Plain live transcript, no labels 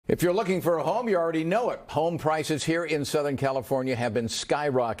If you're looking for a home, you already know it. Home prices here in Southern California have been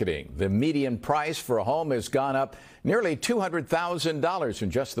skyrocketing. The median price for a home has gone up nearly $200,000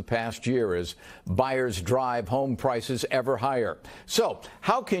 in just the past year as buyers drive home prices ever higher. So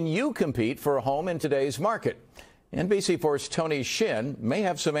how can you compete for a home in today's market? NBC4's Tony Shin may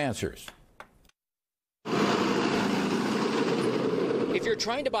have some answers. If you're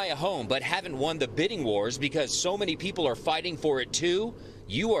trying to buy a home but haven't won the bidding wars because so many people are fighting for it too,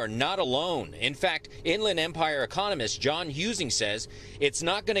 you are not alone. In fact, Inland Empire economist John Husing says it's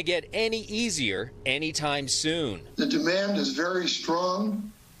not going to get any easier anytime soon. The demand is very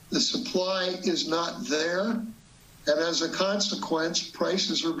strong. The supply is not there. And as a consequence,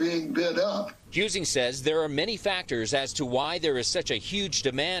 prices are being bid up. Husing says there are many factors as to why there is such a huge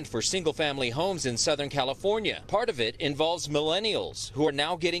demand for single-family homes in Southern California. Part of it involves millennials who are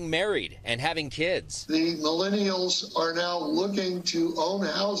now getting married and having kids. The millennials are now looking to own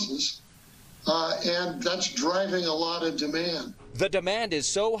houses, and that's driving a lot of demand. The demand is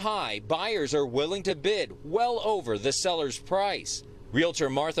so high, buyers are willing to bid well over the seller's price. Realtor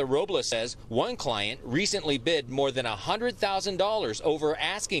Martha Robles says one client recently bid more than $100,000 over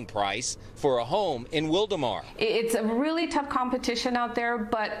asking price for a home in Wildomar. It's a really tough competition out there,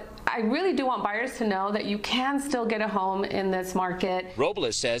 but I really do want buyers to know that you can still get a home in this market.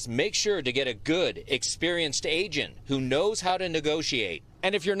 Robles says make sure to get a good, experienced agent who knows how to negotiate.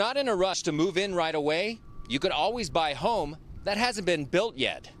 And if you're not in a rush to move in right away, you could always buy a home that hasn't been built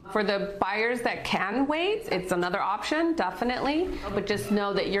yet. For the buyers that can wait, it's another option, definitely. But just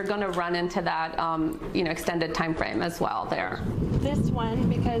know that you're going to run into that, extended time frame as well there. This one,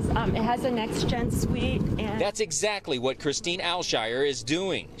 because it has a next-gen suite. And that's exactly what Christine Alshire is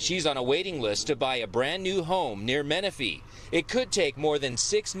doing. She's on a waiting list to buy a brand new home near Menifee. It could take more than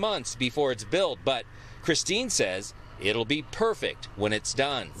 6 months before it's built, but Christine says it'll be perfect when it's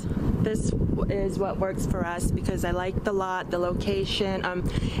done. This is what works for us because I like the lot, the location.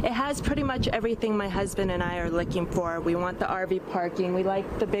 It has pretty much everything my husband and I are looking for. We want the RV parking. We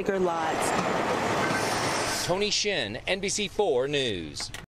like the bigger lots. Tony Shin, NBC4 News.